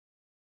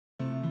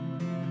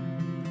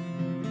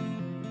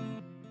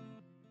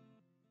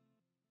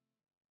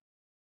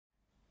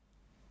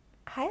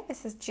Hi,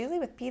 this is Julie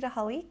with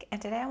Beadaholique, and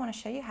today I want to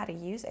show you how to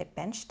use a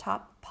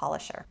benchtop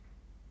polisher.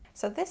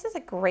 So this is a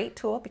great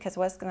tool because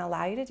what it's going to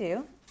allow you to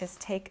do is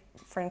take,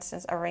 for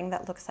instance, a ring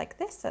that looks like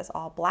this, that's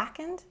all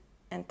blackened,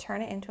 and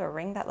turn it into a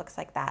ring that looks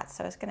like that.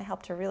 So it's going to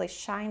help to really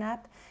shine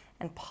up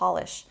and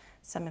polish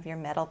some of your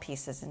metal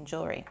pieces and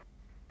jewelry.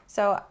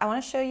 So I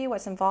want to show you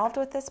what's involved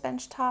with this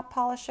benchtop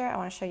polisher. I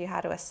want to show you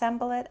how to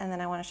assemble it, and then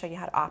I want to show you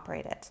how to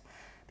operate it.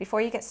 Before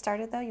you get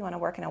started though, you want to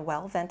work in a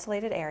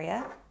well-ventilated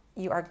area.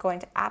 You are going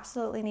to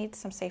absolutely need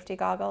some safety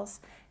goggles,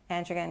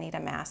 and you're going to need a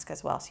mask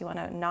as well. So you want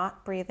to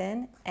not breathe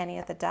in any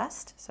of the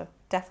dust. So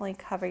definitely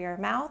cover your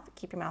mouth,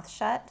 keep your mouth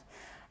shut,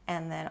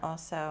 and then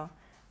also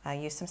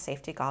use some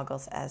safety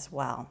goggles as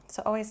well.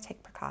 So always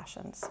take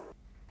precautions.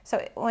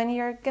 So when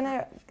you're going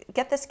to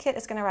get this kit,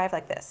 it's going to arrive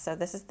like this. So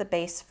this is the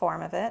base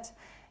form of it.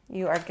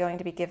 You are going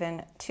to be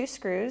given 2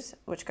 screws,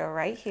 which go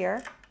right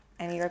here,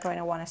 and you're going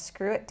to want to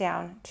screw it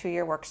down to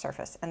your work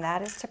surface. And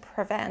that is to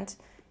prevent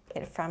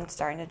it from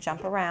starting to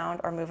jump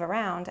around or move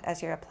around as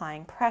you're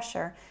applying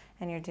pressure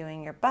and you're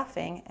doing your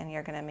buffing, and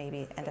you're going to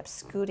maybe end up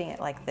scooting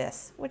it like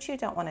this, which you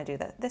don't want to do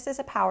that. This is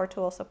a power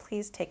tool, so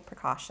please take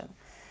precaution.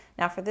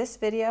 Now for this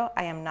video,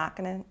 I am not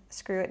going to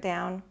screw it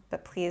down,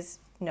 but please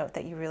note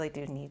that you really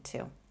do need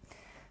to.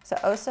 So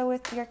also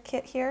with your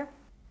kit here,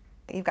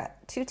 you've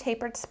got 2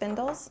 tapered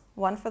spindles,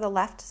 one for the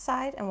left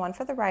side and one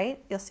for the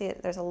right. You'll see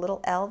there's a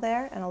little L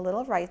there and a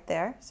little right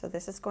there. So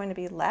this is going to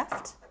be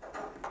left,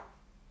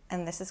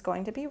 and this is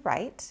going to be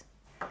right.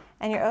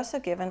 And you're also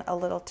given a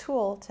little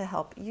tool to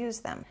help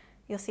use them.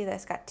 You'll see that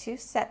it's got 2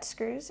 set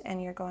screws,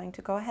 and you're going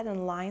to go ahead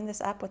and line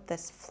this up with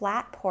this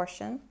flat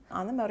portion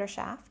on the motor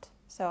shaft.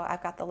 So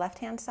I've got the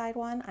left-hand side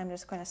one. I'm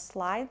just going to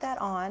slide that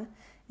on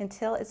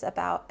until it's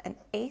about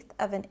 1/8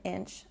 of an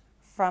inch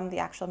from the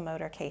actual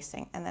motor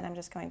casing. And then I'm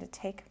just going to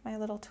take my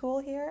little tool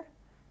here.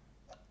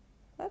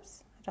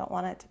 Whoops, I don't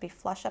want it to be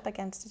flush up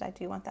against it. I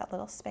do want that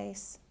little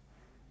space.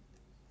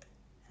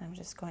 I'm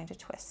just going to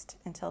twist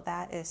until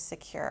that is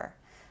secure.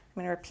 I'm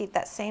going to repeat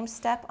that same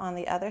step on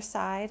the other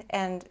side,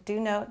 and do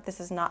note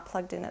this is not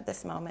plugged in at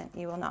this moment.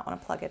 You will not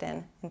want to plug it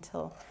in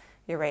until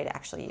you're ready to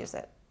actually use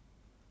it.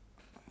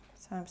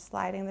 So I'm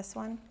sliding this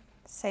one,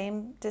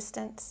 same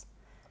distance,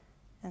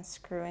 and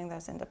screwing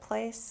those into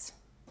place.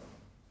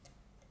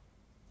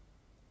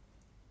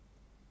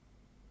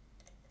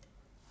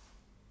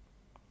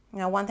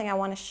 Now, one thing I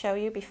want to show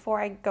you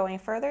before I go any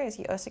further is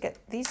you also get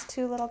these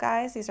 2 little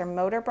guys. These are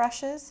motor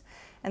brushes,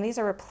 and these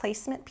are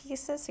replacement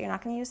pieces, so you're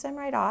not going to use them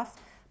right off.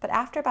 But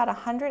after about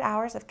 100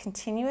 hours of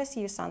continuous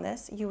use on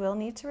this, you will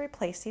need to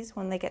replace these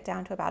when they get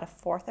down to about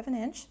 1/4 of an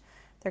inch.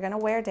 They're going to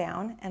wear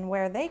down, and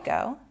where they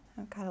go,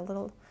 I've got a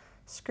little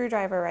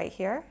screwdriver right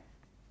here.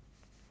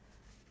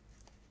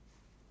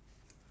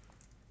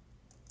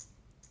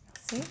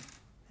 See,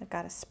 I've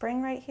got a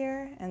spring right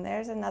here, and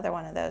there's another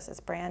one of those that's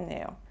brand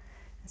new.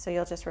 So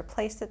you'll just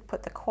replace it,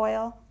 put the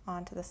coil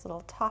onto this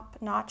little top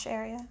notch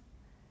area,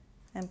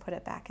 and put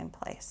it back in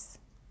place.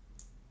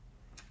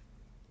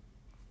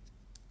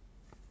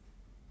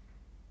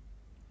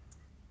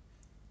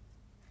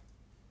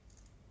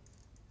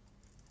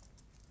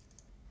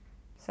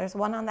 So there's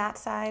one on that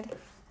side,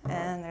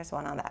 and there's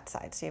one on that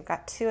side. So you've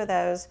got 2 of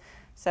those.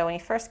 So when you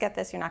first get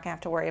this, you're not going to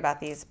have to worry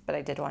about these, but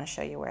I did want to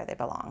show you where they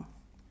belong.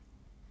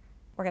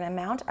 We're going to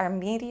mount our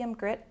medium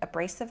grit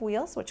abrasive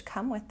wheels, which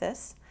come with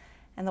this.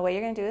 And the way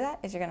you're going to do that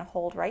is you're going to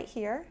hold right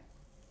here,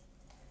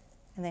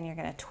 and then you're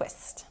going to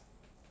twist.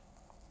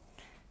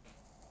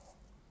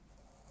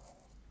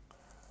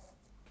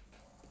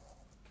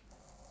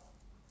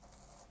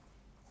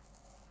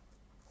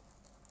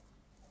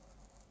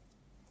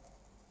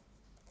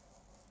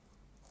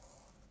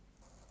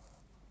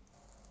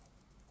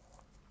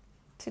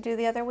 To do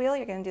the other wheel,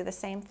 you're going to do the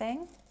same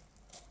thing.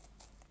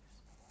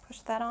 Push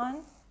that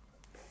on.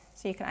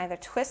 So you can either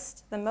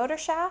twist the motor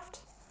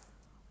shaft,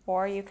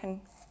 or you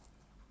can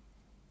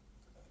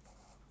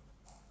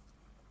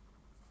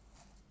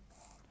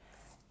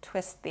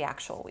twist the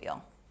actual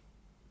wheel.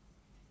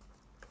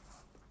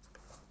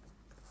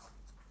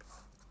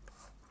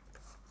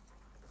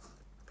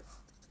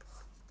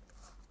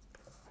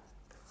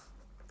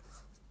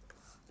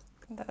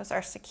 Those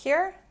are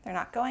secure, they're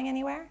not going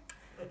anywhere.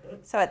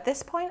 So at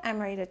this point, I'm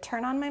ready to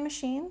turn on my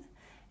machine,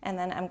 and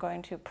then I'm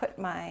going to put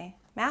my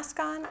mask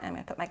on, I'm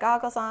going to put my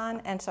goggles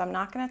on, and so I'm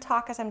not going to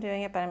talk as I'm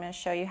doing it, but I'm going to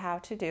show you how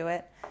to do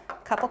it. A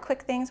couple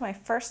quick things. When I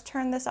first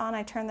turn this on,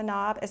 I turn the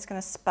knob, it's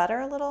going to sputter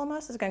a little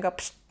almost. It's going to go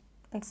psh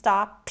and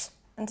stop, psh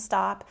and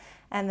stop,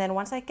 and then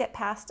once I get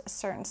past a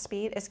certain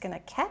speed, it's going to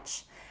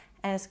catch,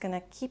 and it's going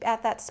to keep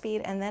at that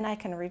speed, and then I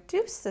can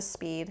reduce the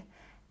speed,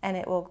 and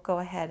it will go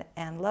ahead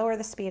and lower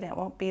the speed, and it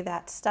won't be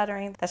that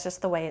stuttering. That's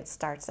just the way it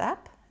starts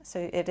up.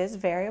 So it is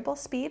variable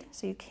speed,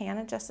 so you can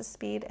adjust the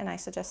speed, and I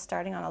suggest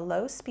starting on a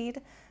low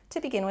speed to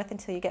begin with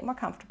until you get more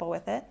comfortable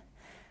with it.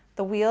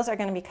 The wheels are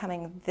going to be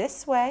coming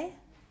this way,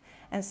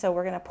 and so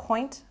we're going to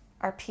point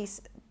our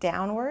piece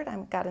downward.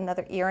 I've got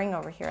another earring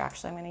over here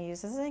actually I'm going to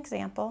use as an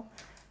example.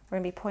 We're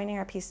going to be pointing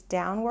our piece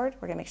downward.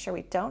 We're going to make sure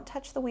we don't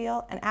touch the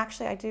wheel. And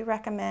actually, I do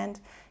recommend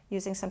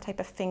using some type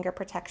of finger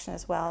protection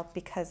as well,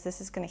 because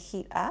this is going to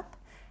heat up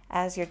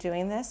as you're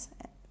doing this.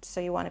 So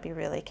you want to be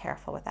really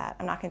careful with that.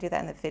 I'm not going to do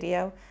that in the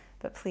video,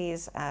 but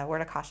please,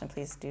 word of caution,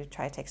 please do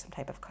try to take some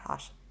type of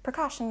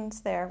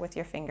precautions there with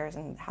your fingers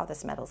and how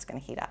this metal is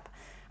going to heat up.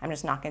 I'm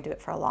just not going to do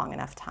it for a long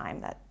enough time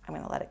that I'm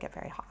going to let it get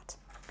very hot.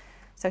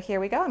 So here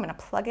we go. I'm going to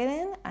plug it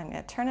in. I'm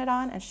going to turn it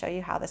on and show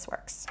you how this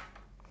works.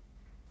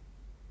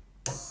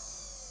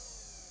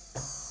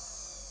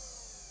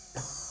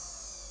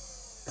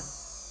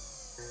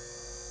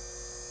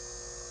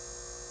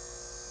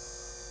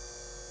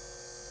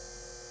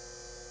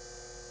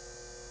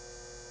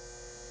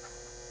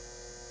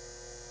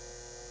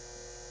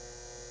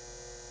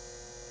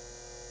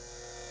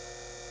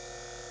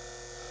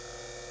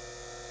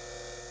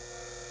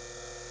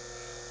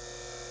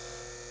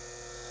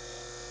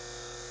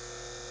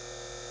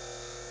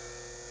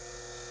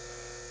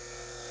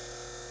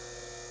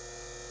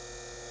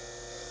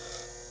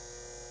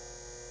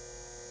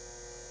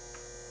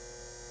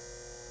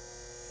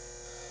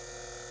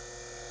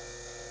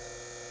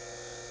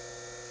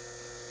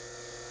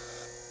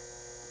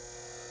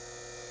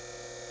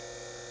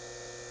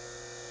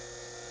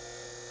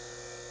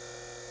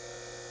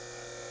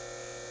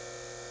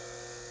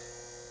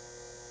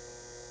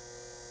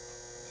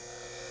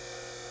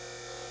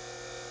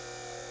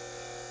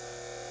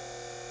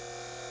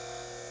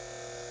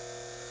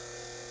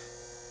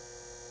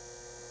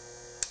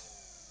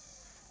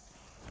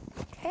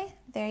 Okay,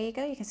 there you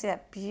go. You can see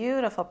that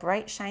beautiful,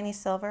 bright, shiny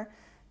silver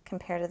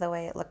compared to the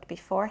way it looked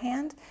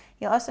beforehand.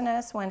 You'll also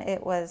notice when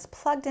it was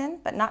plugged in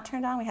but not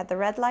turned on, we had the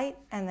red light,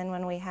 and then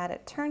when we had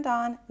it turned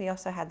on, we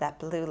also had that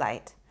blue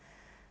light.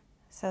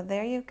 So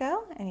there you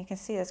go, and you can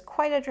see there's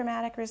quite a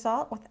dramatic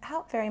result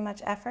without very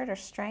much effort or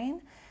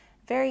strain.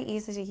 Very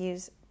easy to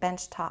use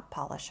benchtop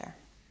polisher.